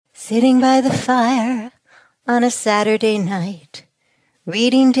Sitting by the fire on a Saturday night,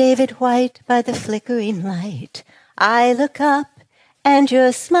 reading David White by the flickering light, I look up and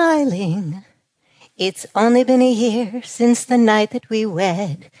you're smiling. It's only been a year since the night that we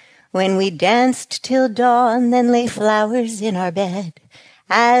wed, when we danced till dawn, then lay flowers in our bed,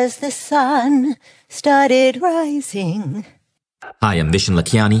 as the sun started rising. Hi, I'm Vishen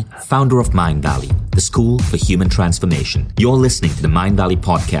Lakhiani, founder of Mind Valley, the School for Human Transformation. You're listening to the Mind Valley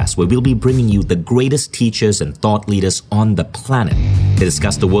podcast, where we'll be bringing you the greatest teachers and thought leaders on the planet to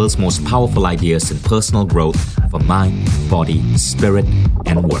discuss the world's most powerful ideas in personal growth for mind, body, spirit,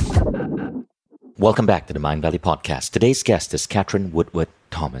 and work. Welcome back to the Mind Valley podcast. Today's guest is Katherine Woodward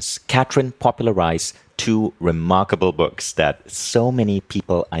Thomas. Katherine popularized two remarkable books that so many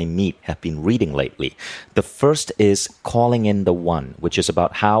people I meet have been reading lately. The first is Calling in the One, which is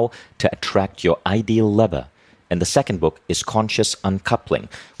about how to attract your ideal lover. And the second book is Conscious Uncoupling,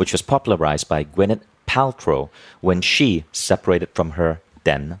 which was popularized by Gwyneth Paltrow when she separated from her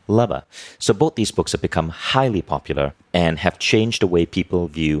then lover. So both these books have become highly popular and have changed the way people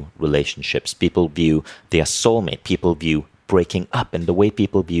view relationships. People view their soulmate. People view breaking up and the way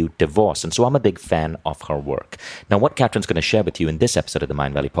people view divorce. And so I'm a big fan of her work. Now, what Katherine's going to share with you in this episode of the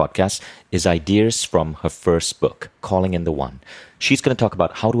Mind Valley podcast is ideas from her first book, Calling in the One. She's going to talk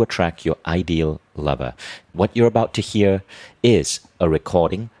about how to attract your ideal lover. What you're about to hear is a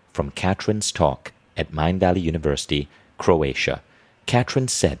recording from Katherine's talk at Mind Valley University, Croatia. Katherine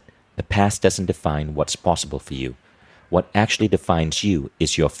said, "The past doesn't define what's possible for you. What actually defines you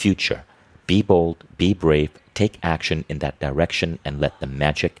is your future. Be bold, be brave, take action in that direction, and let the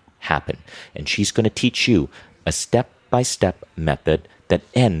magic happen." And she's going to teach you a step-by-step method that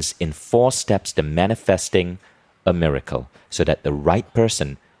ends in 4 steps to manifesting a miracle, so that the right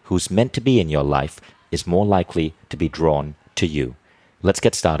person who's meant to be in your life is more likely to be drawn to you. Let's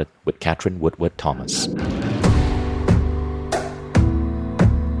get started with Katherine Woodward Thomas.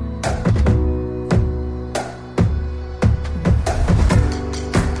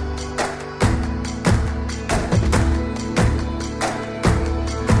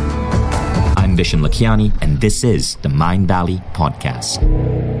 I'm Vishen Lakhiani, and this is the Mind Valley podcast.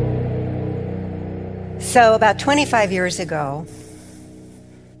 So about 25 years ago,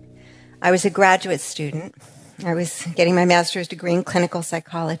 I was a graduate student. I was getting my master's degree in clinical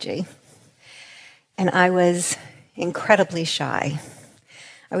psychology, and I was incredibly shy.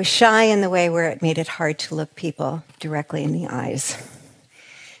 I was shy in the way where it made it hard to look people directly in the eyes.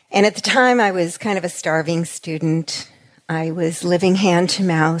 And at the time, I was kind of a starving student. I was living hand to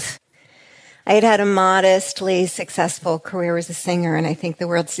mouth. I had had a modestly successful career as a singer, and I think the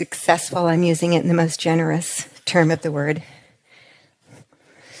word successful, I'm using it in the most generous term of the word.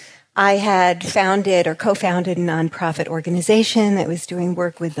 I had founded or co-founded a nonprofit organization that was doing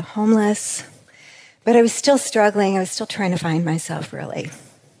work with the homeless, but I was still struggling. I was still trying to find myself, really.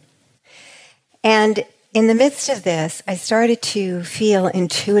 And in the midst of this, I started to feel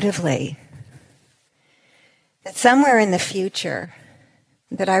intuitively that somewhere in the future,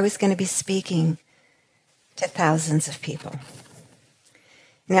 that I was going to be speaking to thousands of people.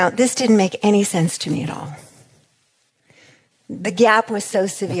 Now, this didn't make any sense to me at all. The gap was so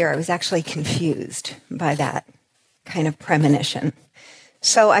severe, I was actually confused by that kind of premonition.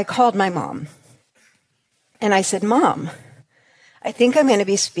 So I called my mom, and I said, "Mom, I think I'm going to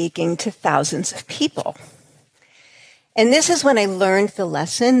be speaking to thousands of people." And this is when I learned the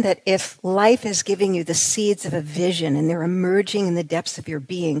lesson that if life is giving you the seeds of a vision and they're emerging in the depths of your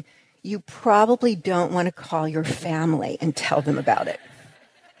being, you probably don't want to call your family and tell them about it.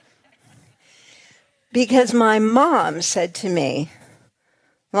 Because my mom said to me,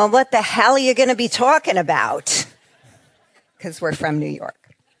 "Well, what the hell are you going to be talking about?" Because we're from New York.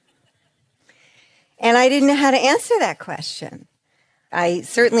 And I didn't know how to answer that question. I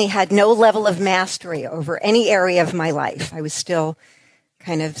certainly had no level of mastery over any area of my life. I was still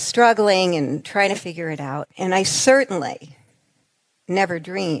kind of struggling and trying to figure it out. And I certainly never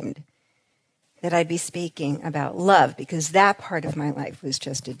dreamed that I'd be speaking about love, because that part of my life was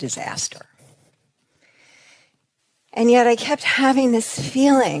just a disaster. And yet I kept having this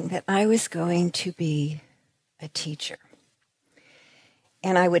feeling that I was going to be a teacher.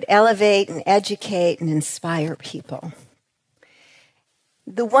 And I would elevate and educate and inspire people.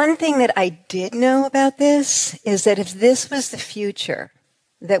 The one thing that I did know about this is that if this was the future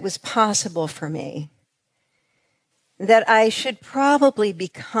that was possible for me, that I should probably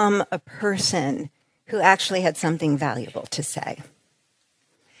become a person who actually had something valuable to say.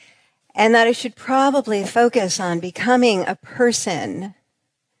 And that I should probably focus on becoming a person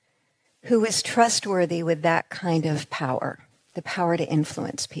who was trustworthy with that kind of power the power to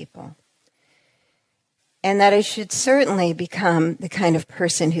influence people. And that I should certainly become the kind of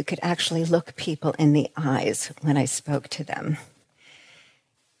person who could actually look people in the eyes when I spoke to them.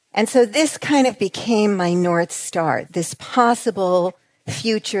 And so this kind of became my North Star, this possible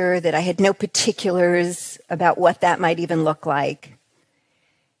future that I had no particulars about what that might even look like.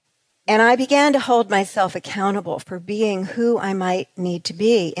 And I began to hold myself accountable for being who I might need to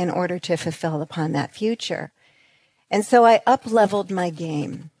be in order to fulfill upon that future. And so I up-leveled my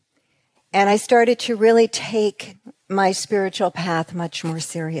game. And I started to really take my spiritual path much more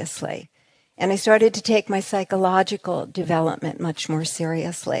seriously. And I started to take my psychological development much more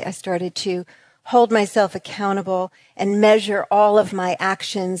seriously. I started to hold myself accountable and measure all of my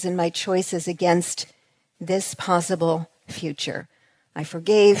actions and my choices against this possible future. I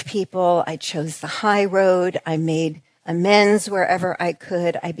forgave people. I chose the high road. I made amends wherever I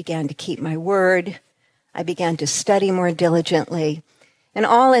could. I began to keep my word. I began to study more diligently. And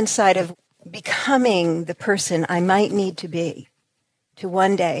all inside of becoming the person I might need to be to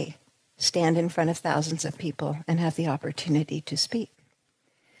one day stand in front of thousands of people and have the opportunity to speak.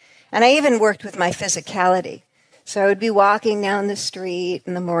 And I even worked with my physicality. So I would be walking down the street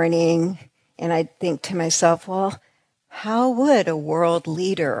in the morning, and I'd think to myself, well, how would a world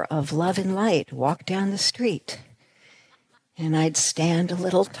leader of love and light walk down the street? And I'd stand a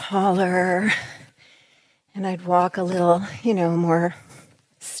little taller, and I'd walk a little, more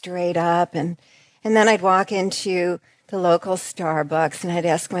straight up, and then I'd walk into the local Starbucks, and I'd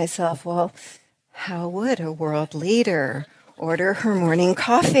ask myself, well, how would a world leader order her morning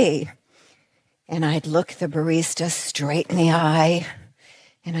coffee? And I'd look the barista straight in the eye,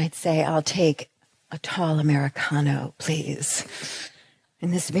 and I'd say, I'll take a tall Americano, please,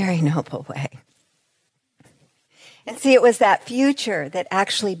 in this very noble way. And see, it was that future that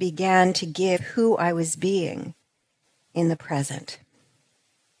actually began to give who I was being in the present.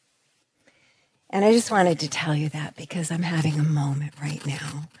 And I just wanted to tell you that because I'm having a moment right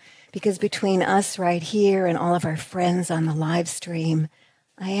now. Because between us right here and all of our friends on the live stream,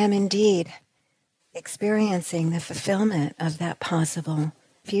 I am indeed experiencing the fulfillment of that possible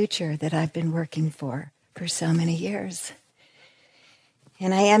future that I've been working for so many years.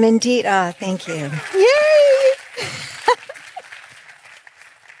 And I am indeed, thank you. Yay!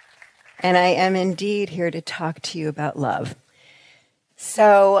 And I am indeed here to talk to you about love.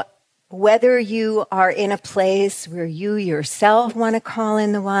 So whether you are in a place where you yourself want to call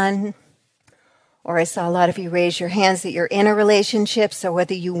in the one, or I saw a lot of you raise your hands that you're in a relationship, so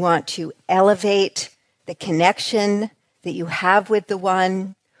whether you want to elevate the connection that you have with the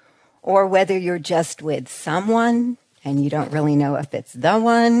one, or whether you're just with someone and you don't really know if it's the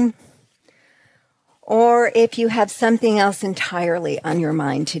one, or if you have something else entirely on your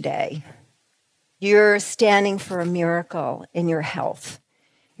mind today. You're standing for a miracle in your health.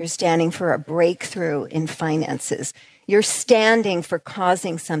 You're standing for a breakthrough in finances. You're standing for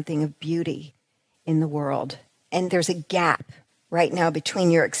causing something of beauty in the world. And there's a gap right now between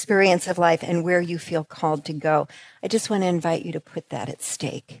your experience of life and where you feel called to go. I just want to invite you to put that at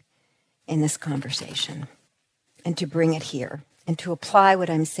stake in this conversation and to bring it here and to apply what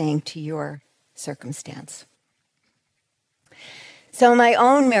I'm saying to your circumstance. So my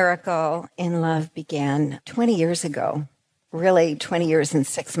own miracle in love began 20 years ago, really 20 years and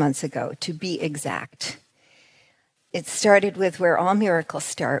 6 months ago, to be exact. It started with where all miracles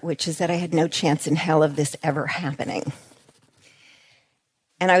start, which is that I had no chance in hell of this ever happening.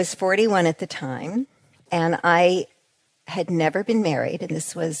 And I was 41 at the time, and I had never been married, and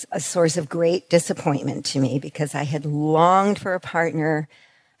this was a source of great disappointment to me because I had longed for a partner,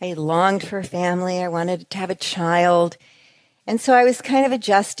 I had longed for a family, I wanted to have a child, and so I was kind of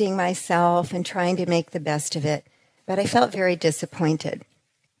adjusting myself and trying to make the best of it, but I felt very disappointed.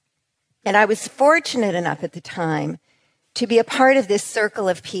 And I was fortunate enough at the time to be a part of this circle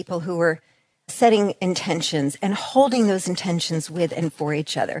of people who were setting intentions and holding those intentions with and for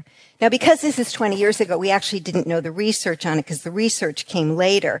each other. Now, because this is 20 years ago, we actually didn't know the research on it because the research came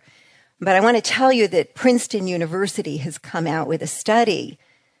later. But I want to tell you that Princeton University has come out with a study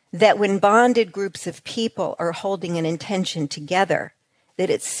that when bonded groups of people are holding an intention together, that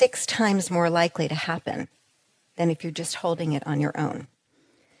it's 6 times more likely to happen than if you're just holding it on your own.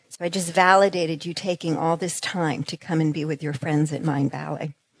 So I just validated you taking all this time to come and be with your friends at Mind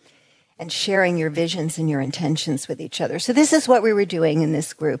Valley and sharing your visions and your intentions with each other. So this is what we were doing in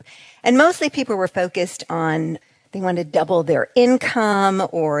this group. And mostly people were focused on, they wanted to double their income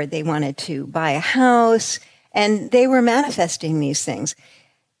or they wanted to buy a house, and they were manifesting these things.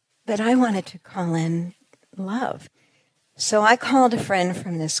 But I wanted to call in love. So I called a friend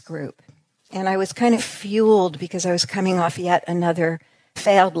from this group, And I was kind of fueled because I was coming off yet another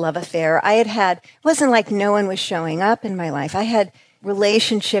failed love affair. It wasn't like no one was showing up in my life. I had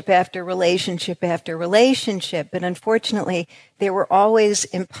relationship after relationship after relationship, but unfortunately, they were always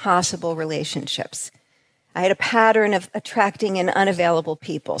impossible relationships. I had a pattern of attracting in unavailable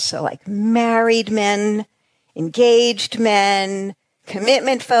people. So like married men, engaged men,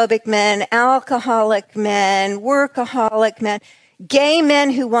 commitment-phobic men, alcoholic men, workaholic men, gay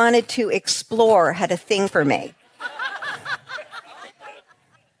men who wanted to explore had a thing for me.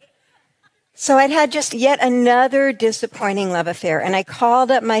 So I'd had just yet another disappointing love affair, and I called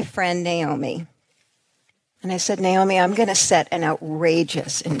up my friend Naomi. And I said, Naomi, I'm going to set an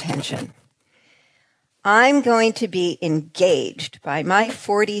outrageous intention. I'm going to be engaged by my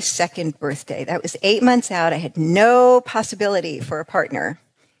 42nd birthday. That was 8 months out. I had no possibility for a partner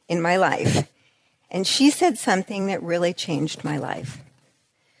in my life. And she said something that really changed my life.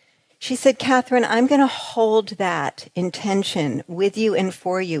 She said, Katherine, I'm going to hold that intention with you and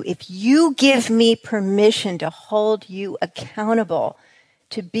for you if you give me permission to hold you accountable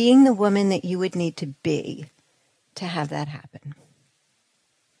to being the woman that you would need to be to have that happen.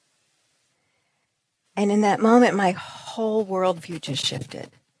 And in that moment, my whole worldview just shifted.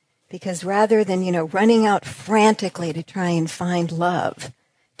 Because rather than, running out frantically to try and find love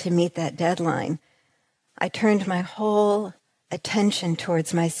to meet that deadline, I turned my whole attention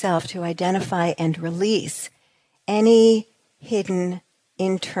towards myself to identify and release any hidden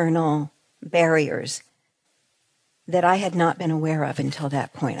internal barriers that I had not been aware of until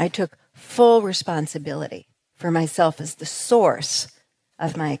that point. I took full responsibility for myself as the source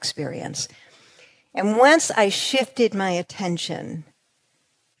of my experience. And once I shifted my attention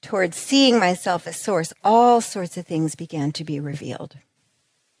towards seeing myself as source, all sorts of things began to be revealed.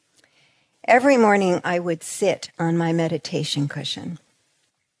 Every morning I would sit on my meditation cushion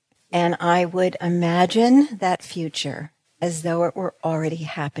and I would imagine that future as though it were already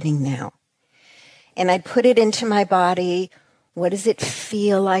happening now. And I'd put it into my body. What does it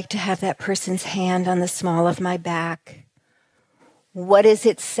feel like to have that person's hand on the small of my back? What does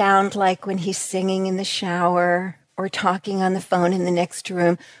it sound like when he's singing in the shower or talking on the phone in the next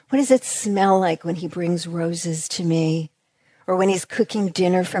room? What does it smell like when he brings roses to me or when he's cooking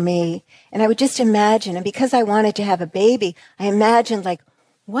dinner for me? And I would just imagine, and because I wanted to have a baby, I imagined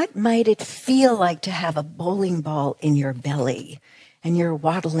what might it feel like to have a bowling ball in your belly and you're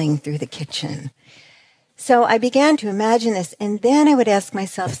waddling through the kitchen. So I began to imagine this, and then I would ask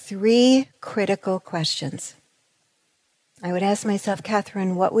myself 3 critical questions. I would ask myself,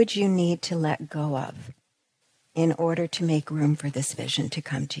 Katherine, what would you need to let go of in order to make room for this vision to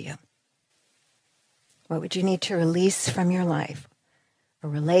come to you? What would you need to release from your life? A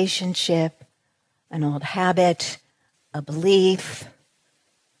relationship, an old habit, a belief,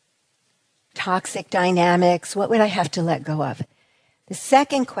 toxic dynamics. What would I have to let go of? The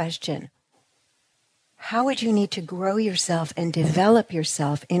second question, how would you need to grow yourself and develop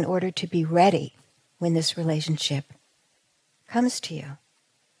yourself in order to be ready when this relationship comes to you?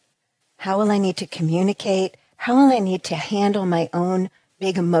 How will I need to communicate? How will I need to handle my own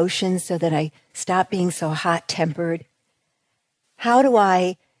big emotions so that I stop being so hot-tempered? How do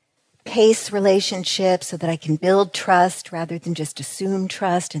I pace relationships so that I can build trust rather than just assume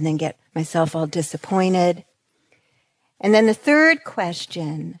trust and then get myself all disappointed? And then the third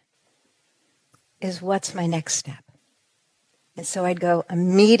question is, what's my next step? And so I'd go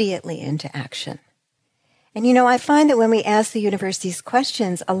immediately into action. And I find that when we ask the universe these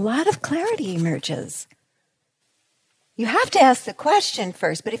questions, a lot of clarity emerges. You have to ask the question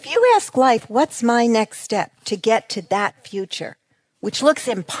first, but if you ask life, what's my next step to get to that future, which looks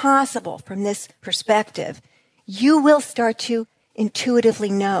impossible from this perspective, you will start to intuitively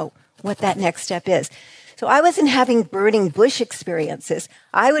know what that next step is. So I wasn't having burning bush experiences.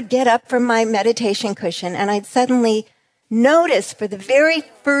 I would get up from my meditation cushion and I'd suddenly notice for the very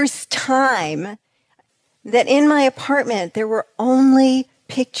first time that in my apartment there were only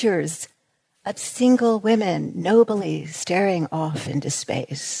pictures of single women nobly staring off into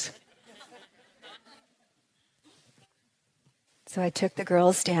space. So I took the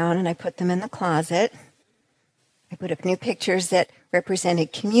girls down and I put them in the closet. I put up new pictures that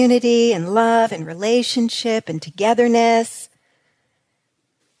represented community and love and relationship and togetherness.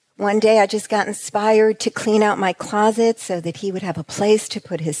 One day I just got inspired to clean out my closet so that he would have a place to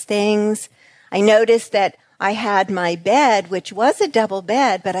put his things. I noticed that I had my bed, which was a double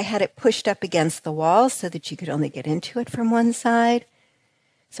bed, but I had it pushed up against the wall so that you could only get into it from one side.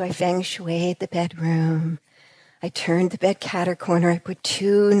 So I feng shuied the bedroom. I turned the bed cat corner. I put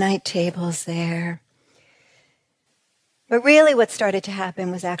 2 night tables there. But really what started to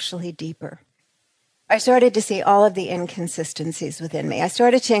happen was actually deeper. I started to see all of the inconsistencies within me. I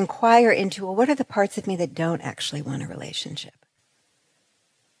started to inquire into, well, what are the parts of me that don't actually want a relationship?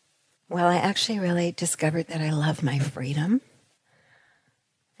 Well, I actually really discovered that I love my freedom.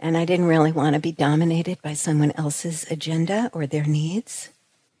 And I didn't really want to be dominated by someone else's agenda or their needs.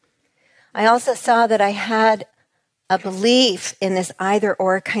 I also saw that I had a belief in this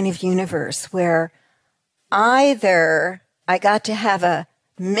either-or kind of universe where either I got to have a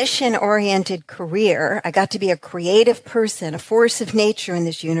mission-oriented career, I got to be a creative person, a force of nature in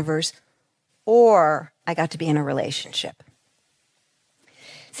this universe, or I got to be in a relationship.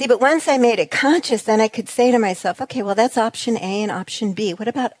 See, but once I made it conscious, then I could say to myself, okay, well, that's option A and option B. What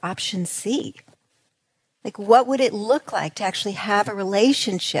about option C? Like, what would it look like to actually have a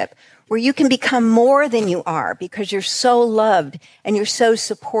relationship where you can become more than you are because you're so loved and you're so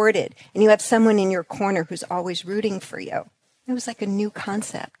supported and you have someone in your corner who's always rooting for you? It was like a new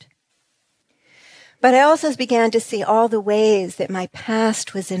concept. But I also began to see all the ways that my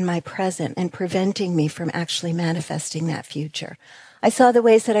past was in my present and preventing me from actually manifesting that future. I saw the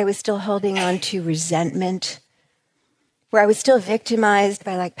ways that I was still holding on to resentment, where I was still victimized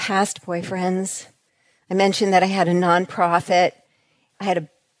by like past boyfriends. I mentioned that I had a nonprofit. I had a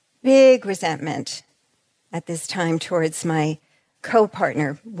big resentment at this time towards my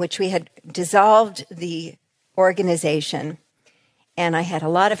co-partner, which we had dissolved the organization. And I had a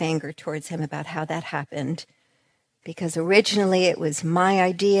lot of anger towards him about how that happened, because originally it was my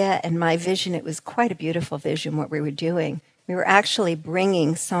idea and my vision. It was quite a beautiful vision, what we were doing. We were actually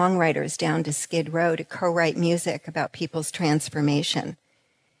bringing songwriters down to Skid Row to co-write music about people's transformation.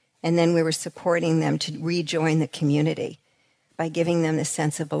 And then we were supporting them to rejoin the community by giving them the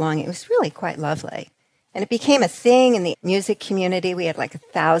sense of belonging. It was really quite lovely. And it became a thing in the music community. We had like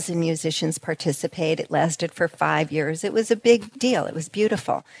 1,000 musicians participate. It lasted for 5 years. It was a big deal. It was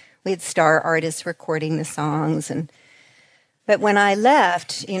beautiful. We had star artists recording the songs. But when I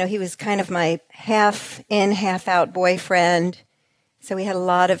left, he was kind of my half in, half out boyfriend. So we had a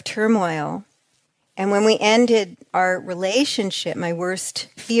lot of turmoil. And when we ended our relationship, my worst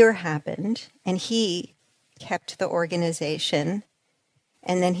fear happened, and he kept the organization,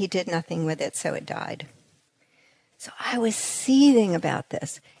 and then he did nothing with it, so it died. So I was seething about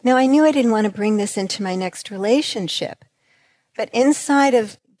this. Now, I knew I didn't want to bring this into my next relationship, but inside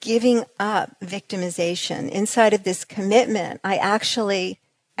of giving up victimization, inside of this commitment, I actually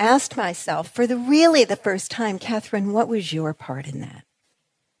asked myself for the first time, Katherine, what was your part in that?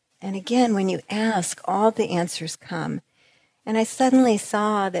 And again, when you ask, all the answers come. And I suddenly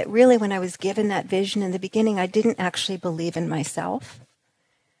saw that really when I was given that vision in the beginning, I didn't actually believe in myself.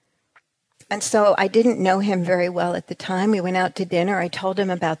 And so I didn't know him very well at the time. We went out to dinner. I told him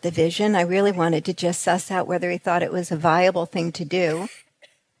about the vision. I really wanted to just suss out whether he thought it was a viable thing to do.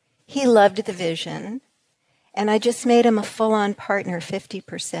 He loved the vision. And I just made him a full-on partner,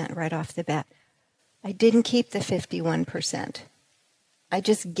 50% right off the bat. I didn't keep the 51%. I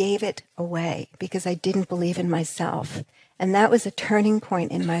just gave it away because I didn't believe in myself. And that was a turning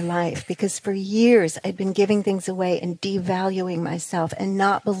point in my life, because for years I'd been giving things away and devaluing myself and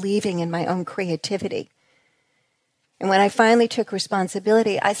not believing in my own creativity. And when I finally took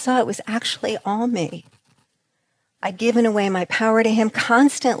responsibility, I saw it was actually all me. I'd given away my power to him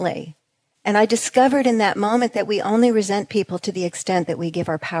constantly. And I discovered in that moment that we only resent people to the extent that we give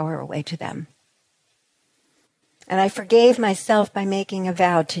our power away to them. And I forgave myself by making a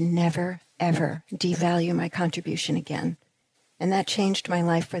vow to never, ever devalue my contribution again. And that changed my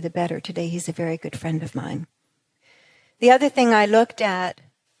life for the better. Today, he's a very good friend of mine. The other thing I looked at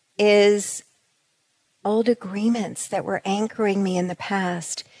is old agreements that were anchoring me in the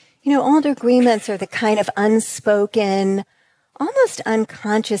past. Old agreements are the kind of unspoken, almost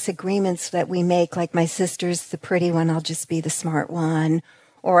unconscious agreements that we make, like my sister's the pretty one, I'll just be the smart one.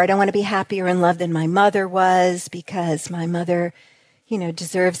 Or I don't want to be happier in love than my mother was because my mother,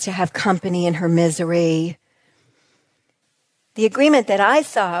 deserves to have company in her misery. The agreement that I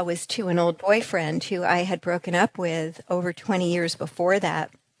saw was to an old boyfriend who I had broken up with over 20 years before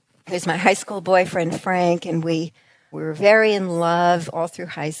that. He was my high school boyfriend, Frank, and we were very in love all through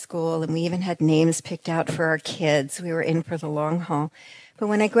high school, and we even had names picked out for our kids. We were in for the long haul. But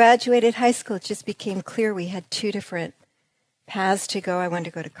when I graduated high school, it just became clear we had two different paths to go. I wanted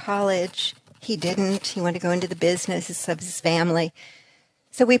to go to college. He didn't. He wanted to go into the business of his family.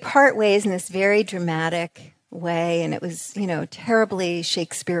 So we part ways in this very dramatic way, and it was, terribly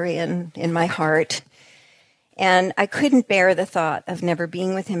Shakespearean in my heart. And I couldn't bear the thought of never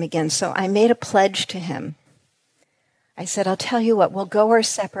being with him again, so I made a pledge to him. I said, I'll tell you what, we'll go our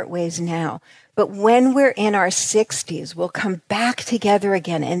separate ways now. But when we're in our 60s, we'll come back together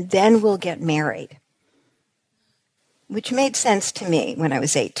again, and then we'll get married. Which made sense to me when I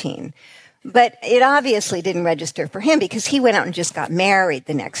was 18. But it obviously didn't register for him because he went out and just got married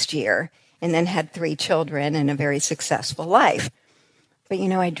the next year and then had 3 children and a very successful life. But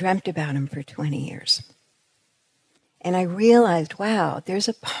I dreamt about him for 20 years. And I realized, wow, there's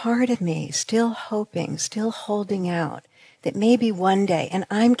a part of me still hoping, still holding out, that maybe one day, and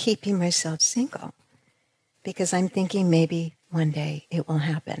I'm keeping myself single because I'm thinking maybe one day it will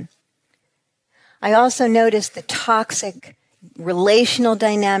happen. I also noticed the toxic relational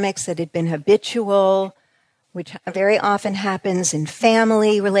dynamics that had been habitual, which very often happens in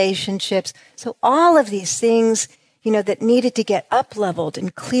family relationships. So all of these things, that needed to get up-leveled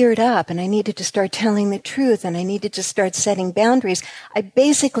and cleared up, and I needed to start telling the truth, and I needed to start setting boundaries. I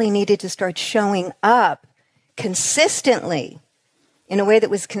basically needed to start showing up consistently in a way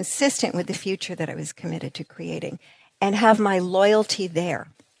that was consistent with the future that I was committed to creating and have my loyalty there.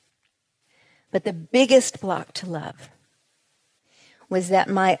 But the biggest block to love was that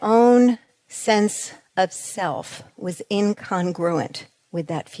my own sense of self was incongruent with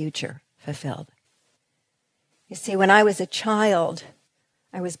that future fulfilled. You see, when I was a child,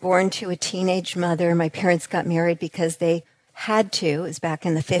 I was born to a teenage mother. My parents got married because they had to. It was back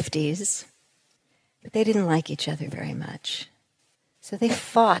in the 50s. But they didn't like each other very much. So they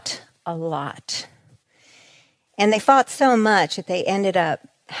fought a lot. And they fought so much that they ended up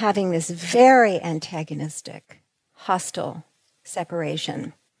having this very antagonistic, hostile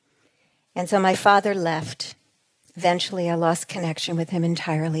separation. And so my father left. Eventually, I lost connection with him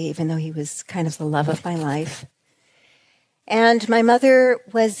entirely, even though he was kind of the love of my life. And my mother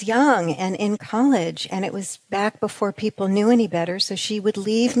was young and in college, and it was back before people knew any better, so she would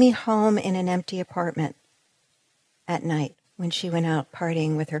leave me home in an empty apartment at night when she went out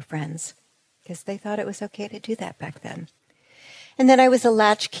partying with her friends, because they thought it was okay to do that back then. And then I was a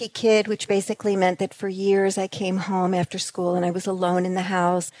latchkey kid, which basically meant that for years I came home after school and I was alone in the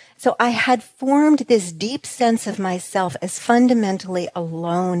house. So I had formed this deep sense of myself as fundamentally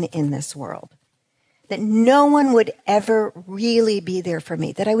alone in this world, that no one would ever really be there for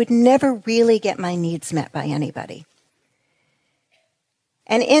me, that I would never really get my needs met by anybody.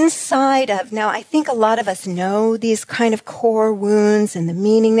 And inside of, now I think a lot of us know these kind of core wounds and the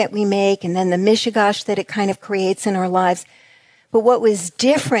meaning that we make and then the mishigash that it kind of creates in our lives. But what was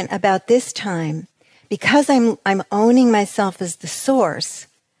different about this time, because I'm owning myself as the source,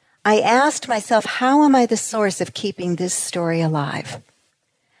 I asked myself, how am I the source of keeping this story alive?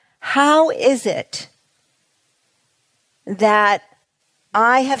 How is it that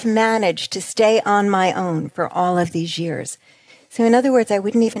I have managed to stay on my own for all of these years? So in other words, I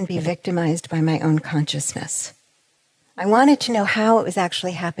wouldn't even be victimized by my own consciousness. I wanted to know how it was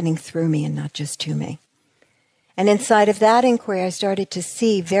actually happening through me and not just to me. And inside of that inquiry, I started to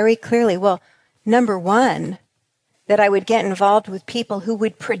see very clearly, well, number one, that I would get involved with people who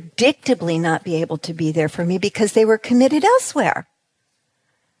would predictably not be able to be there for me because they were committed elsewhere.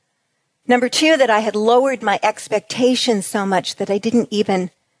 Number two, that I had lowered my expectations so much that I didn't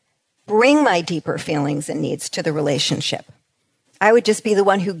even bring my deeper feelings and needs to the relationship. I would just be the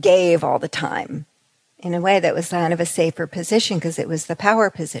one who gave all the time in a way that was kind of a safer position because it was the power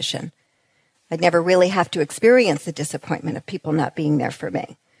position. I'd never really have to experience the disappointment of people not being there for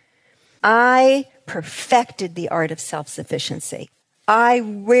me. I perfected the art of self-sufficiency. I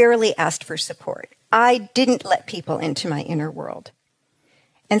rarely asked for support. I didn't let people into my inner world.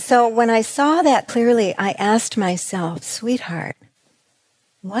 And so when I saw that clearly, I asked myself, sweetheart,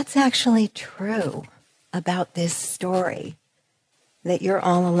 what's actually true about this story that you're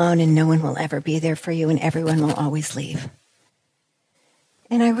all alone and no one will ever be there for you and everyone will always leave?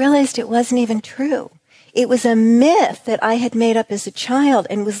 And I realized it wasn't even true. It was a myth that I had made up as a child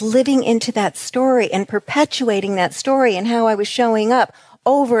and was living into that story and perpetuating that story and how I was showing up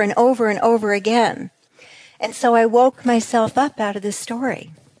over and over and over again. And so I woke myself up out of this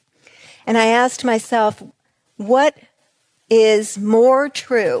story. And I asked myself, what is more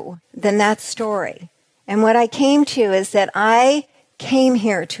true than that story? And what I came to is that I came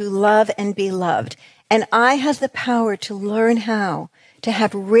here to love and be loved. And I have the power to learn how to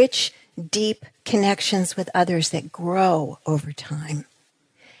have rich, deep connections with others that grow over time.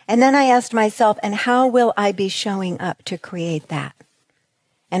 And then I asked myself, and how will I be showing up to create that?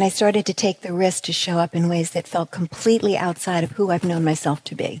 And I started to take the risk to show up in ways that felt completely outside of who I've known myself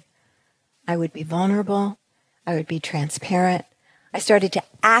to be. I would be vulnerable. I would be transparent. I started to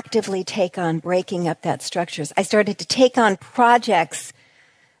actively take on breaking up that structures. I started to take on projects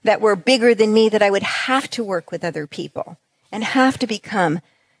that were bigger than me, that I would have to work with other people and have to become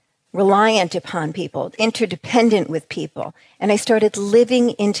reliant upon people, interdependent with people. And I started living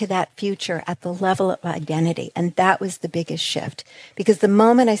into that future at the level of identity. And that was the biggest shift. Because the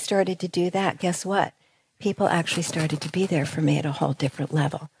moment I started to do that, guess what? People actually started to be there for me at a whole different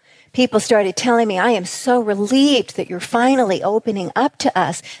level. People started telling me, I am so relieved that you're finally opening up to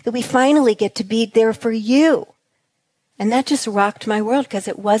us, that we finally get to be there for you. And that just rocked my world because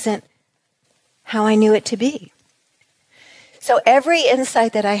it wasn't how I knew it to be. So every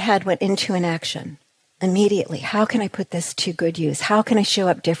insight that I had went into an action immediately. How can I put this to good use? How can I show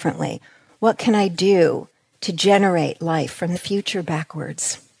up differently? What can I do to generate life from the future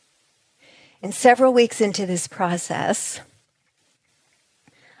backwards? And several weeks into this process,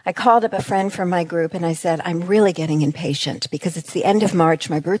 I called up a friend from my group and I said, I'm really getting impatient because it's the end of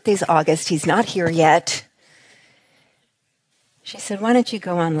March. My birthday's August. He's not here yet. She said, why don't you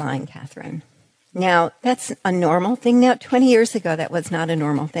go online, Katherine? Now, that's a normal thing now. 20 years ago, that was not a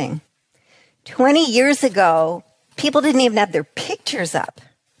normal thing. 20 years ago, people didn't even have their pictures up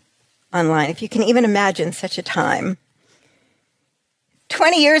online, if you can even imagine such a time.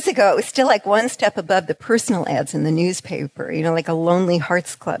 20 years ago, it was still like one step above the personal ads in the newspaper, like a Lonely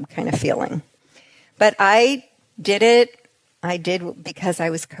Hearts Club kind of feeling. But I did it. I did because I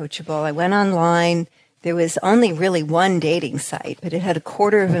was coachable. I went online. There was only really one dating site, but it had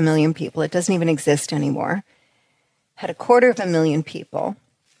 250,000 people. It doesn't even exist anymore. Had 250,000 people.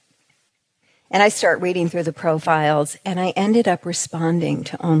 And I start reading through the profiles, and I ended up responding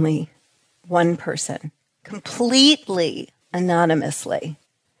to only one person, completely anonymously.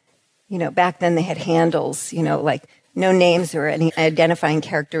 Back then they had handles, like no names or any identifying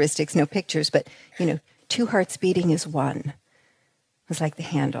characteristics, no pictures, but, 2 hearts beating is 1. Was like the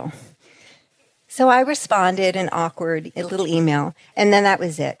handle. So I responded an awkward little email, and then that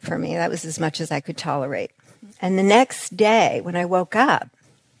was it for me. That was as much as I could tolerate. And the next day, when I woke up,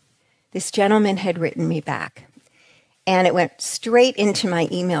 this gentleman had written me back, and it went straight into my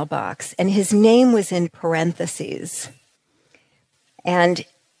email box, and his name was in parentheses. And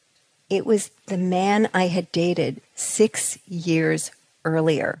it was the man I had dated 6 years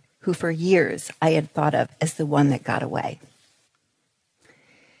earlier, who for years I had thought of as the one that got away.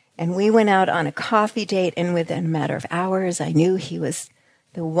 And we went out on a coffee date, and within a matter of hours, I knew he was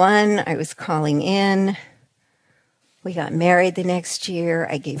the one I was calling in. We got married the next year.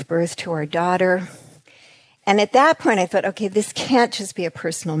 I gave birth to our daughter. And at that point, I thought, okay, this can't just be a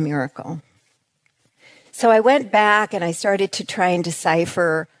personal miracle. So I went back and I started to try and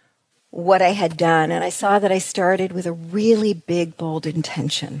decipher what I had done. And I saw that I started with a really big, bold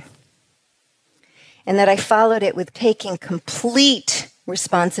intention. And that I followed it with taking complete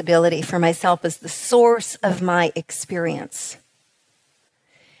responsibility for myself as the source of my experience.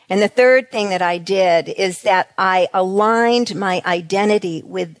 And the third thing that I did is that I aligned my identity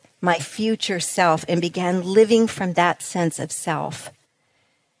with my future self and began living from that sense of self.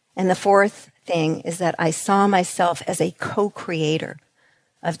 And the fourth thing is that I saw myself as a co-creator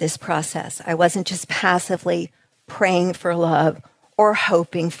of this process. I wasn't just passively praying for love or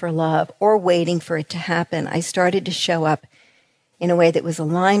hoping for love or waiting for it to happen. I started to show up in a way that was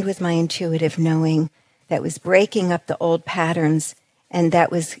aligned with my intuitive knowing, that was breaking up the old patterns, and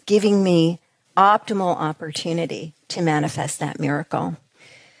that was giving me optimal opportunity to manifest that miracle.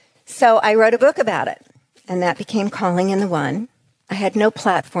 So I wrote a book about it, and that became Calling in the One. I had no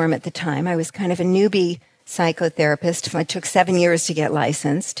platform at the time. I was kind of a newbie psychotherapist. It took 7 years to get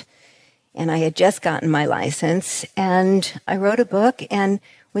licensed, and I had just gotten my license. And I wrote a book, and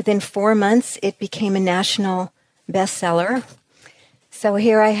within 4 months, it became a national bestseller. So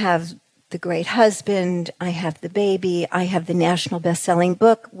here I have the great husband, I have the baby, I have the national best-selling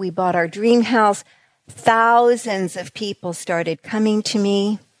book. We bought our dream house. Thousands of people started coming to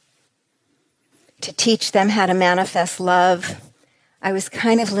me to teach them how to manifest love. I was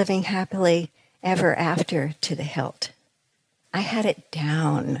kind of living happily ever after to the hilt. I had it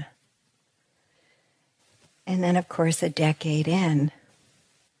down. And then, of course, a decade in,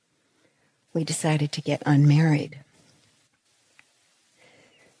 we decided to get unmarried.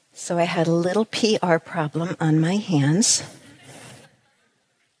 So I had a little PR problem on my hands.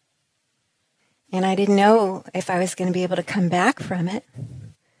 And I didn't know if I was going to be able to come back from it.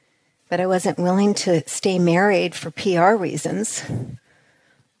 But I wasn't willing to stay married for PR reasons.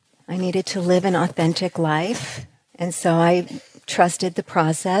 I needed to live an authentic life. And so I trusted the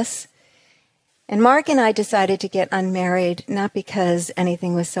process. And Mark and I decided to get unmarried, not because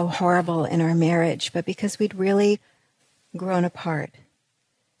anything was so horrible in our marriage, but because we'd really grown apart.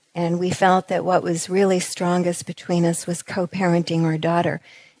 And we felt that what was really strongest between us was co-parenting our daughter.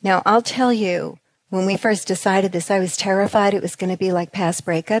 Now, I'll tell you, when we first decided this, I was terrified it was going to be like past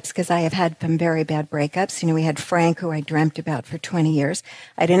breakups because I have had some very bad breakups. We had Frank, who I dreamt about for 20 years.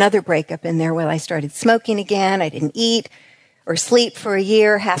 I had another breakup in there where I started smoking again. I didn't eat or sleep for a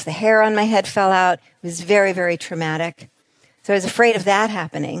year. Half the hair on my head fell out. It was very, very traumatic. So I was afraid of that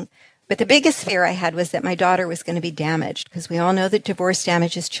happening. But the biggest fear I had was that my daughter was going to be damaged, because we all know that divorce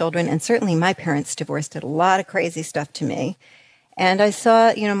damages children, and certainly my parents' divorce did a lot of crazy stuff to me. And I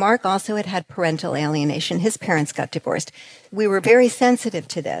saw, Mark also had parental alienation. His parents got divorced. We were very sensitive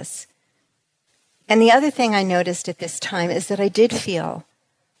to this. And the other thing I noticed at this time is that I did feel,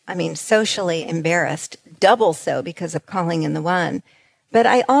 socially embarrassed, double so because of calling in the one. But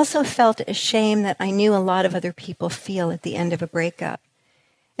I also felt a shame that I knew a lot of other people feel at the end of a breakup.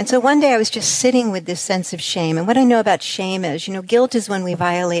 And so one day I was just sitting with this sense of shame. And what I know about shame is, guilt is when we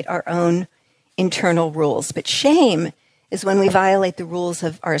violate our own internal rules. But shame is when we violate the rules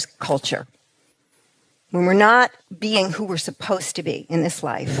of our culture, when we're not being who we're supposed to be in this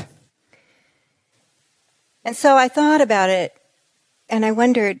life. And so I thought about it, and I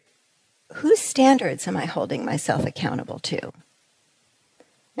wondered, whose standards am I holding myself accountable to?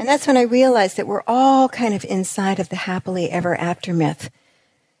 And that's when I realized that we're all kind of inside of the happily ever after myth.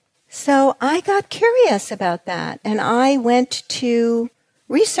 So I got curious about that, and I went to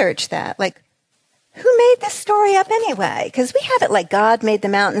research that, who made this story up anyway? Because we have it like God made the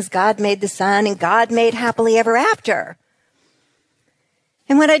mountains, God made the sun, and God made happily ever after.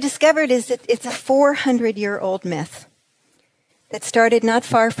 And what I discovered is that it's a 400-year-old myth that started not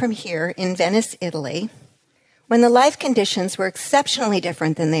far from here in Venice, Italy, when the life conditions were exceptionally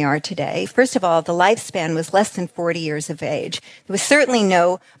different than they are today. First of all, the lifespan was less than 40 years of age. There was certainly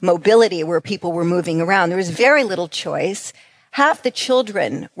no mobility where people were moving around. There was very little choice. Half the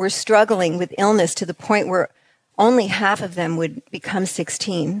children were struggling with illness to the point where only half of them would become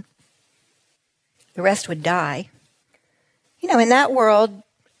 16. The rest would die. In that world,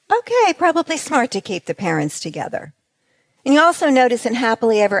 okay, probably smart to keep the parents together. And you also notice in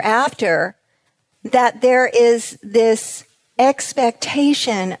Happily Ever After that there is this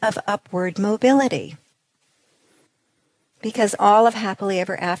expectation of upward mobility. Because all of Happily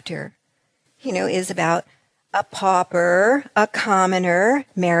Ever After, is about a pauper, a commoner,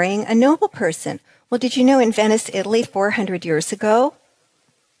 marrying a noble person. Well, did you know in Venice, Italy, 400 years ago,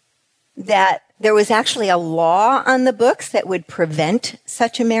 that there was actually a law on the books that would prevent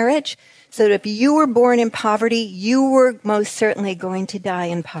such a marriage? So that if you were born in poverty, you were most certainly going to die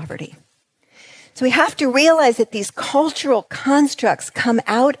in poverty. So we have to realize that these cultural constructs come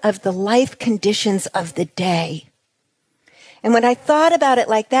out of the life conditions of the day. And when I thought about it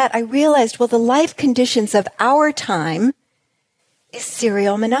like that, I realized, well, the life conditions of our time is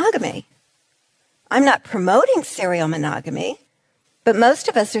serial monogamy. I'm not promoting serial monogamy, but most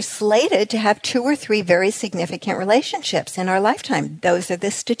of us are slated to have 2 or 3 very significant relationships in our lifetime. Those are the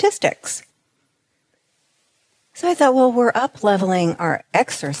statistics. So I thought, well, we're up-leveling our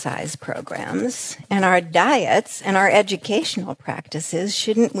exercise programs and our diets and our educational practices.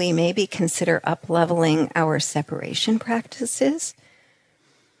 Shouldn't we maybe consider up-leveling our separation practices?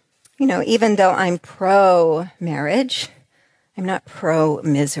 Even though I'm pro-marriage, I'm not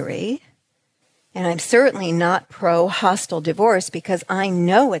pro-misery. And I'm certainly not pro-hostile divorce because I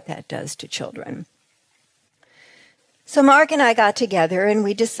know what that does to children. So Mark and I got together and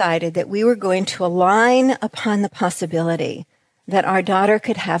we decided that we were going to align upon the possibility that our daughter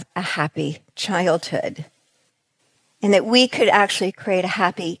could have a happy childhood and that we could actually create a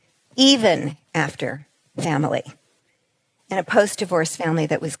happy even after family and a post-divorce family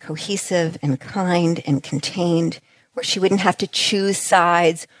that was cohesive and kind and contained, where she wouldn't have to choose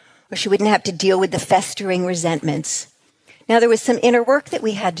sides or she wouldn't have to deal with the festering resentments. Now, there was some inner work that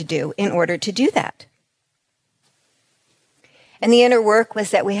we had to do in order to do that. And the inner work was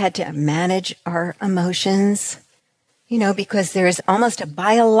that we had to manage our emotions, because there is almost a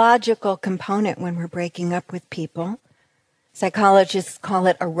biological component when we're breaking up with people. Psychologists call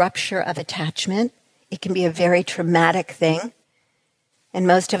it a rupture of attachment. It can be a very traumatic thing. And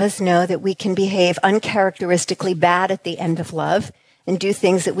most of us know that we can behave uncharacteristically bad at the end of love and do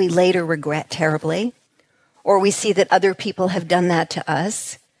things that we later regret terribly. Or we see that other people have done that to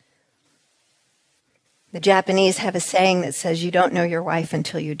us. The Japanese have a saying that says, you don't know your wife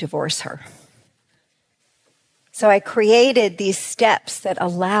until you divorce her. So I created these steps that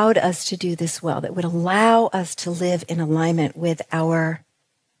allowed us to do this well, that would allow us to live in alignment with our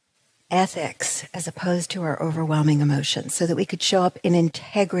ethics as opposed to our overwhelming emotions, so that we could show up in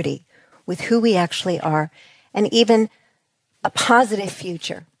integrity with who we actually are, and even a positive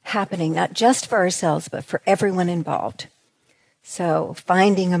future happening, not just for ourselves, but for everyone involved. So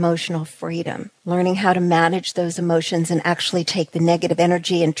finding emotional freedom, learning how to manage those emotions and actually take the negative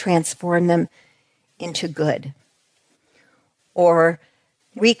energy and transform them into good. Or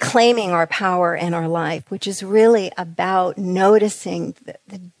reclaiming our power in our life, which is really about noticing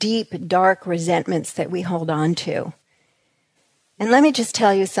the deep, dark resentments that we hold on to. And let me just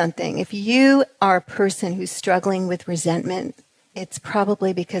tell you something. If you are a person who's struggling with resentment, it's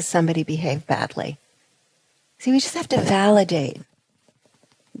probably because somebody behaved badly. See, we just have to validate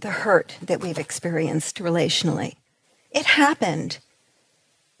the hurt that we've experienced relationally. It happened.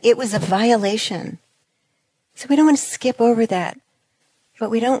 It was a violation. So we don't want to skip over that,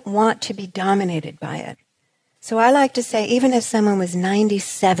 but we don't want to be dominated by it. So I like to say, even if someone was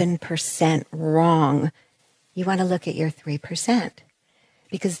 97% wrong, you want to look at your 3%,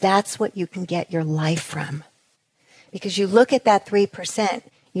 because that's what you can get your life from. Because you look at that 3%,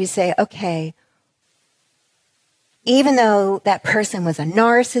 you say, okay, even though that person was a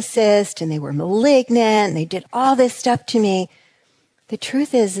narcissist and they were malignant and they did all this stuff to me, the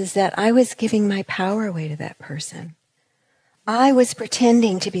truth is that I was giving my power away to that person. I was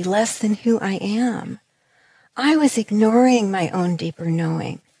pretending to be less than who I am. I was ignoring my own deeper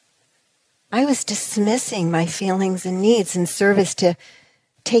knowing. I was dismissing my feelings and needs in service to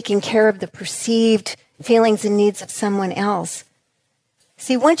taking care of the perceived feelings and needs of someone else.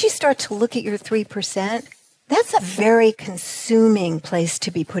 See, once you start to look at your 3%, that's a very consuming place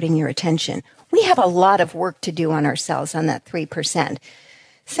to be putting your attention. We have a lot of work to do on ourselves on that 3%.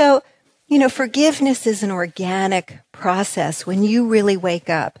 So, forgiveness is an organic process when you really wake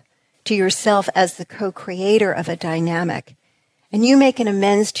up to yourself as the co-creator of a dynamic. And you make an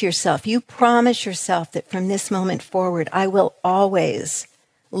amends to yourself. You promise yourself that from this moment forward, I will always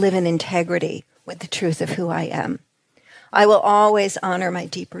live in integrity with the truth of who I am. I will always honor my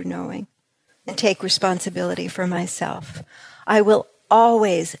deeper knowing and take responsibility for myself. I will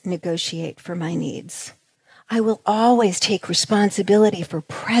always negotiate for my needs. I will always take responsibility for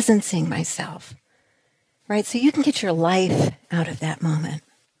presencing myself. Right? So you can get your life out of that moment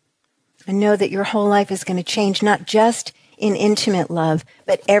and know that your whole life is going to change, not just in intimate love,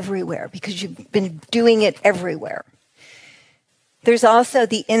 but everywhere, because you've been doing it everywhere. There's also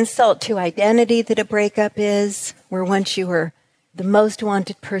the insult to identity that a breakup is, where once you were the most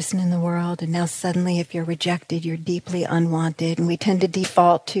wanted person in the world, and now suddenly if you're rejected, you're deeply unwanted. And we tend to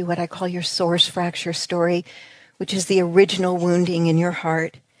default to what I call your source fracture story, which is the original wounding in your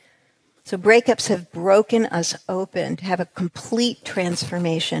heart. So breakups have broken us open to have a complete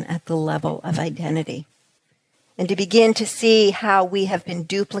transformation at the level of identity, and to begin to see how we have been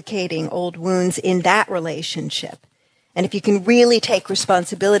duplicating old wounds in that relationship. And if you can really take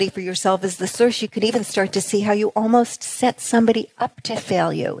responsibility for yourself as the source, you could even start to see how you almost set somebody up to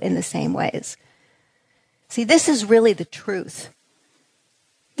fail you in the same ways. See, this is really the truth.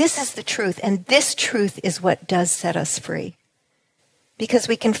 This is the truth, and this truth is what does set us free. Because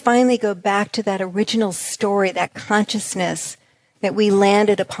we can finally go back to that original story, that consciousness that we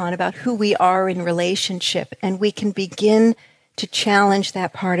landed upon about who we are in relationship, and we can begin to challenge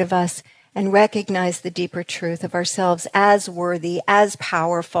that part of us and recognize the deeper truth of ourselves as worthy, as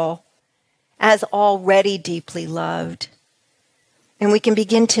powerful, as already deeply loved. And we can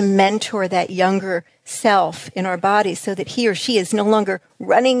begin to mentor that younger self in our bodies so that he or she is no longer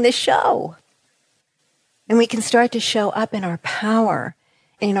running the show. And we can start to show up in our power,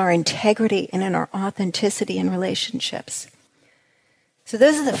 in our integrity, and in our authenticity in relationships. So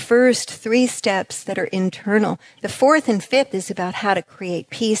those are the first 3 steps that are internal. The 4th and 5th is about how to create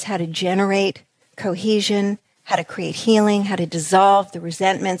peace, how to generate cohesion, how to create healing, how to dissolve the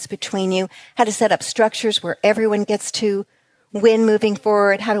resentments between you, how to set up structures where everyone gets to win moving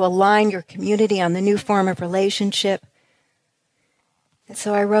forward, how to align your community on the new form of relationship. And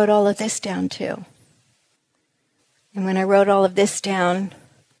so I wrote all of this down too. And when I wrote all of this down,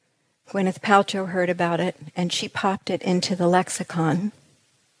 Gwyneth Paltrow heard about it, and she popped it into the lexicon.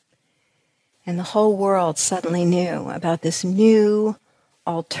 And the whole world suddenly knew about this new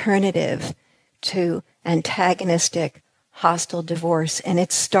alternative to antagonistic, hostile divorce. And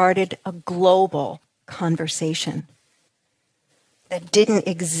it started a global conversation that didn't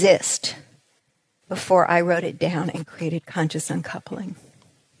exist before I wrote it down and created Conscious Uncoupling.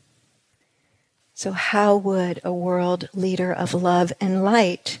 So how would a world leader of love and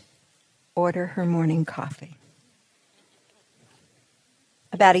light order her morning coffee?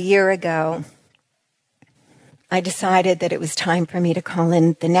 About a year ago, I decided that it was time for me to call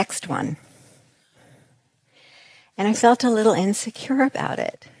in the next one. And I felt a little insecure about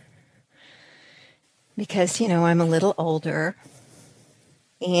it. Because, I'm a little older.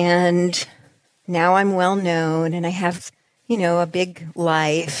 And now I'm well known. And I have, a big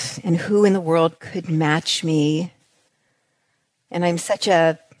life, and who in the world could match me? And I'm such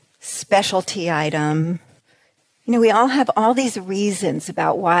a specialty item. We all have all these reasons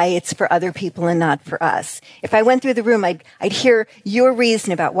about why it's for other people and not for us. If I went through the room, I'd hear your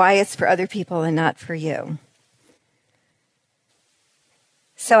reason about why it's for other people and not for you.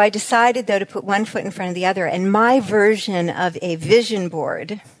 So I decided, though, to put one foot in front of the other. And my version of a vision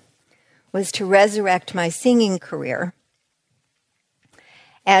board was to resurrect my singing career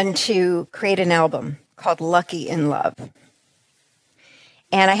and to create an album called Lucky in Love.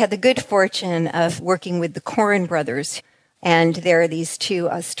 And I had the good fortune of working with the Corin brothers. And there are these two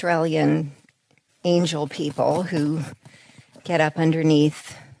Australian angel people who get up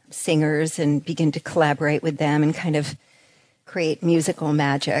underneath singers and begin to collaborate with them and kind of create musical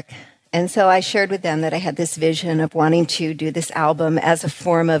magic. And so I shared with them that I had this vision of wanting to do this album as a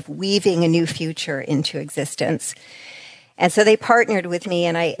form of weaving a new future into existence. And so they partnered with me,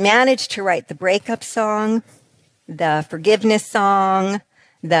 and I managed to write the breakup song, the forgiveness song,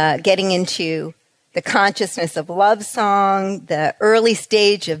 the getting into the consciousness of love song, the early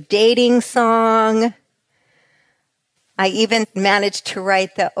stage of dating song. I even managed to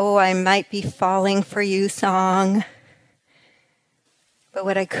write the "Oh, I might be falling for you" song. But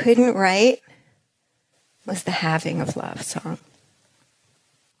what I couldn't write was the "having of love" song.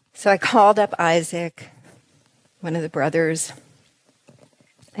 So I called up Isaac, one of the brothers.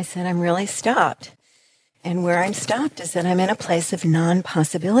 I said, I'm really stopped. And where I'm stopped is that I'm in a place of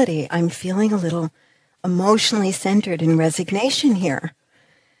non-possibility. I'm feeling a little emotionally centered in resignation here.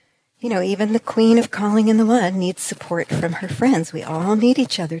 Even the queen of calling in the one needs support from her friends. We all need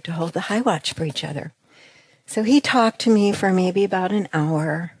each other to hold the high watch for each other. So he talked to me for maybe about an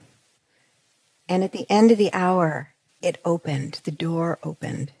hour. And at the end of the hour, it opened. The door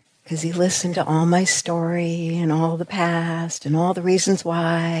opened. Because he listened to all my story and all the past and all the reasons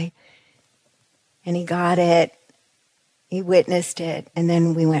why. And he got it, he witnessed it, and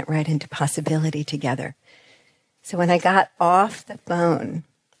then we went right into possibility together. So when I got off the phone,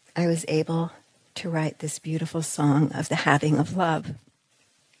 I was able to write this beautiful song of the having of love.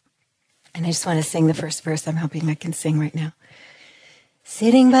 And I just want to sing the first verse. I'm hoping I can sing right now.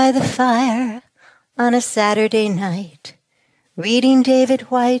 Sitting by the fire on a Saturday night, reading David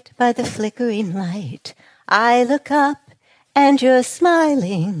White by the flickering light, I look up and you're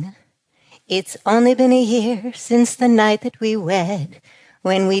smiling. It's only been a year since the night that we wed,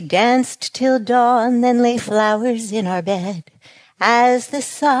 when we danced till dawn, then lay flowers in our bed, as the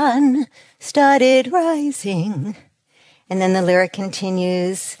sun started rising. And then the lyric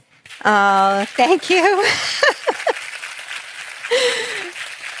continues, oh, thank you.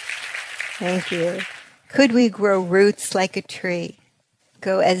 Thank you. Could we grow roots like a tree,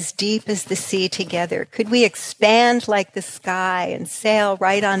 go as deep as the sea together? Could we expand like the sky and sail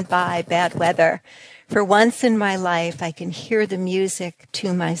right on by bad weather? For once in my life, I can hear the music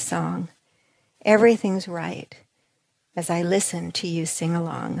to my song. Everything's right as I listen to you sing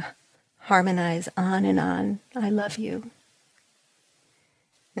along. Harmonize on and on. I love you.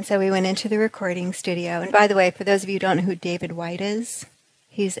 And so we went into the recording studio. And by the way, for those of you who don't know who David White is,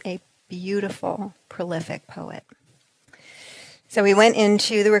 he's a beautiful, prolific poet. So we went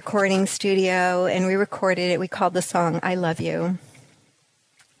into the recording studio and we recorded it. We called the song I Love You,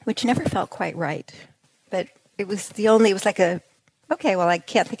 which never felt quite right. But it was like I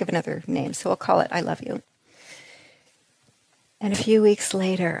can't think of another name, so we'll call it I Love You. And a few weeks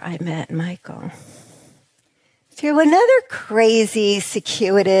later, I met Michael. Through another crazy,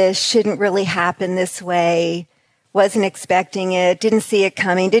 circuitous, shouldn't really happen this way, wasn't expecting it, didn't see it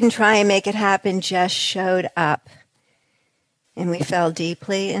coming, didn't try and make it happen, just showed up. And we fell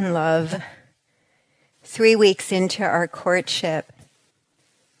deeply in love. 3 weeks into our courtship,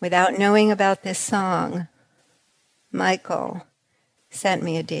 without knowing about this song, Michael sent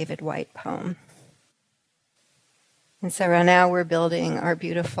me a David White poem. And so right now we're building our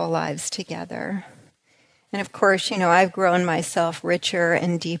beautiful lives together. And of course, I've grown myself richer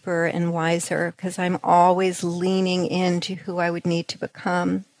and deeper and wiser because I'm always leaning into who I would need to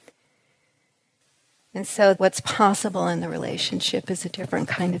become. And so what's possible in the relationship is a different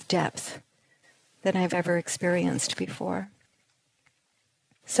kind of depth than I've ever experienced before.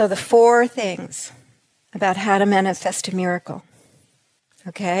 So the 4 things about how to manifest a miracle.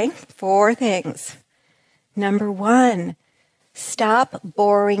 Okay? 4 things. Number 1, stop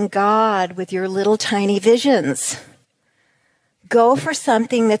boring God with your little tiny visions. Go for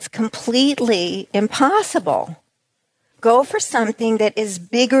something that's completely impossible. Go for something that is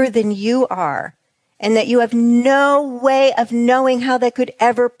bigger than you are and that you have no way of knowing how that could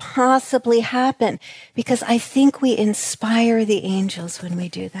ever possibly happen, because I think we inspire the angels when we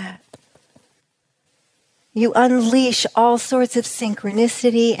do that. You unleash all sorts of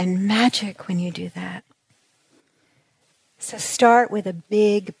synchronicity and magic when you do that. So start with a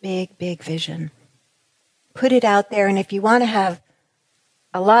big, big, big vision. Put it out there, and if you want to have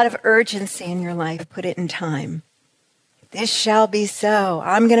a lot of urgency in your life, put it in time. This shall be so.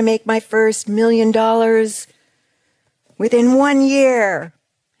 I'm going to make my first $1 million within 1 year.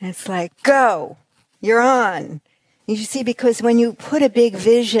 And it's like, go, you're on. You see, because when you put a big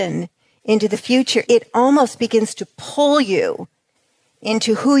vision into the future, it almost begins to pull you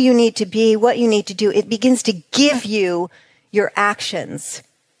into who you need to be, what you need to do. It begins to give you your actions.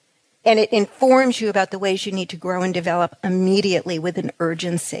 And it informs you about the ways you need to grow and develop immediately with an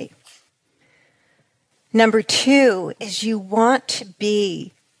urgency. Number 2 is you want to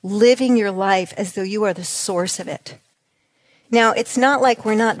be living your life as though you are the source of it. Now, it's not like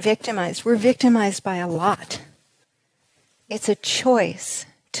we're not victimized. We're victimized by a lot. It's a choice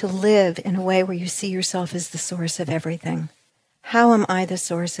to live in a way where you see yourself as the source of everything. How am I the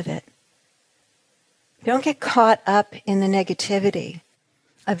source of it? Don't get caught up in the negativity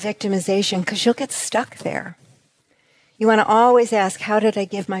of victimization, because you'll get stuck there. You want to always ask, how did I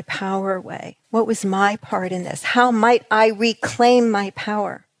give my power away? What was my part in this? How might I reclaim my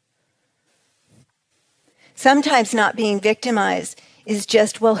power? Sometimes not being victimized is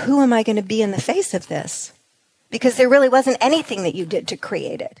just, well, who am I going to be in the face of this? Because there really wasn't anything that you did to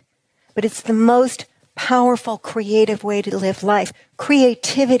create it. But it's the most powerful, creative way to live life.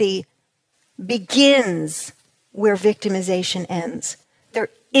 Creativity begins where victimization ends. There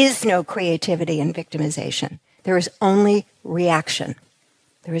is no creativity in victimization. There is only reaction.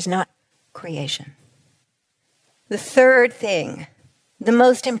 There is not creation. The third thing, the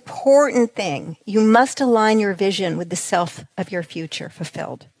most important thing, you must align your vision with the self of your future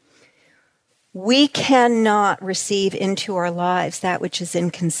fulfilled. We cannot receive into our lives that which is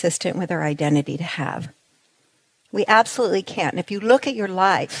inconsistent with our identity to have. We absolutely can't. And if you look at your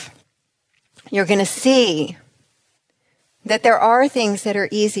life, you're going to see that there are things that are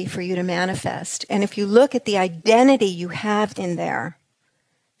easy for you to manifest. And if you look at the identity you have in there,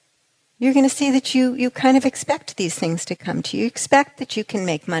 you're going to see that you kind of expect these things to come to you. You expect that you can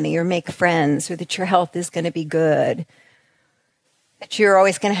make money or make friends, or that your health is going to be good, that you're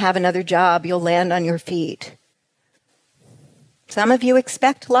always going to have another job, you'll land on your feet. Some of you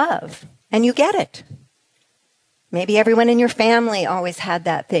expect love, and you get it. Maybe everyone in your family always had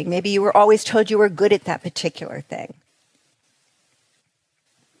that thing. Maybe you were always told you were good at that particular thing.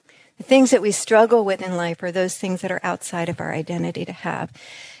 The things that we struggle with in life are those things that are outside of our identity to have.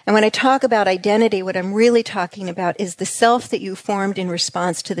 And when I talk about identity, what I'm really talking about is the self that you formed in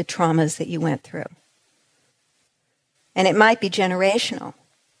response to the traumas that you went through. And it might be generational.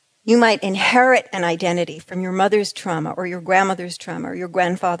 You might inherit an identity from your mother's trauma, or your grandmother's trauma, or your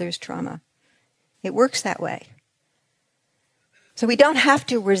grandfather's trauma. It works that way. So we don't have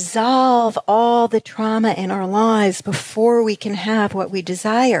to resolve all the trauma in our lives before we can have what we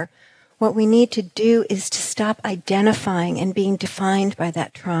desire. What we need to do is to stop identifying and being defined by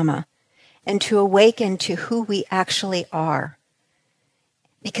that trauma, and to awaken to who we actually are.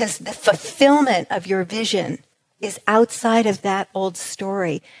 Because the fulfillment of your vision is outside of that old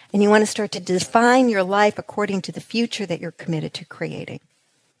story, and you want to start to define your life according to the future that you're committed to creating,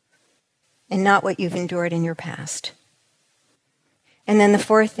 and not what you've endured in your past. And then the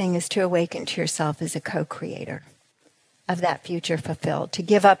fourth thing is to awaken to yourself as a co-creator of that future fulfilled, to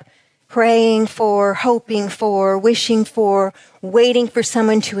give up praying for, hoping for, wishing for, waiting for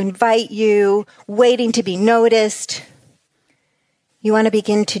someone to invite you, waiting to be noticed. You want to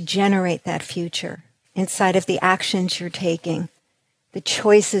begin to generate that future inside of the actions you're taking, the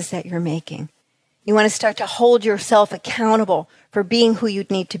choices that you're making. You want to start to hold yourself accountable for being who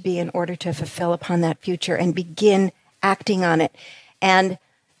you'd need to be in order to fulfill upon that future, and begin acting on it. And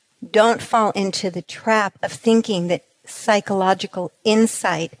don't fall into the trap of thinking that psychological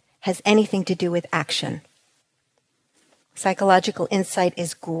insight has anything to do with action. Psychological insight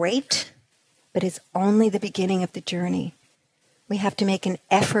is great, but it's only the beginning of the journey. We have to make an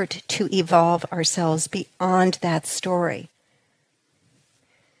effort to evolve ourselves beyond that story.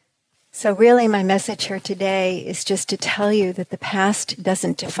 So really, my message here today is just to tell you that the past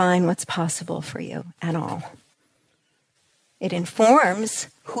doesn't define what's possible for you at all. It informs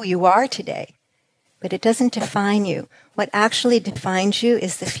who you are today, but it doesn't define you. What actually defines you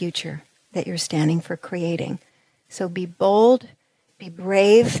is the future that you're standing for creating. So be bold, be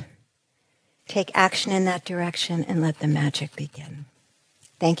brave, take action in that direction, and let the magic begin.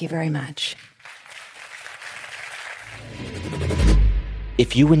 Thank you very much.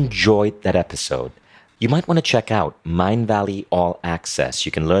 If you enjoyed that episode, you might want to check out Mind Valley All Access.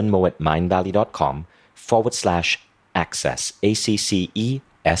 You can learn more at mindvalley.com/access,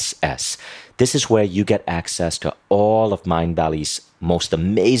 ACCESS. This is where you get access to all of Mind Valley's most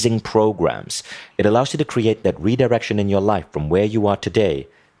amazing programs. It allows you to create that redirection in your life from where you are today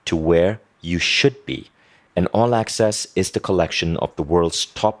to where you should be. And All Access is the collection of the world's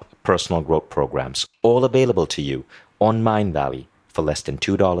top personal growth programs, all available to you on Mind Valley for less than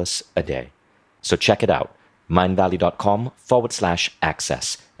 $2 a day. So check it out,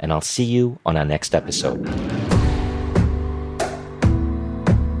 mindvalley.com/access, and I'll see you on our next episode.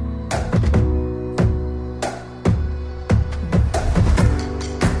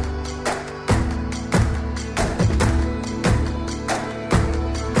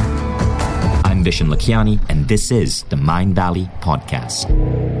 I'm Vishen Lakhiani, and this is the Mind Valley Podcast.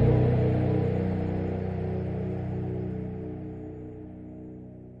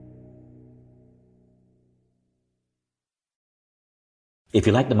 If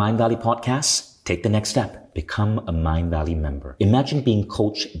you like the Mind Valley Podcast, take the next step. Become a Mind Valley member. Imagine being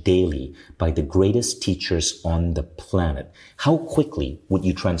coached daily by the greatest teachers on the planet. How quickly would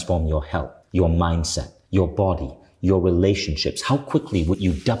you transform your health, your mindset, your body, your relationships? How quickly would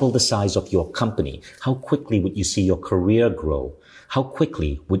you double the size of your company? How quickly would you see your career grow? How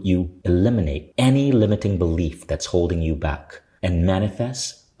quickly would you eliminate any limiting belief that's holding you back and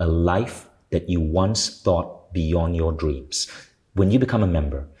manifest a life that you once thought beyond your dreams? When you become a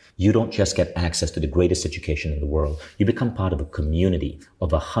member, you don't just get access to the greatest education in the world. You become part of a community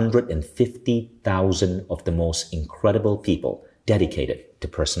of 150,000 of the most incredible people dedicated to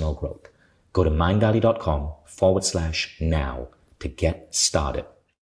personal growth. Go to mindvalley.com/now to get started.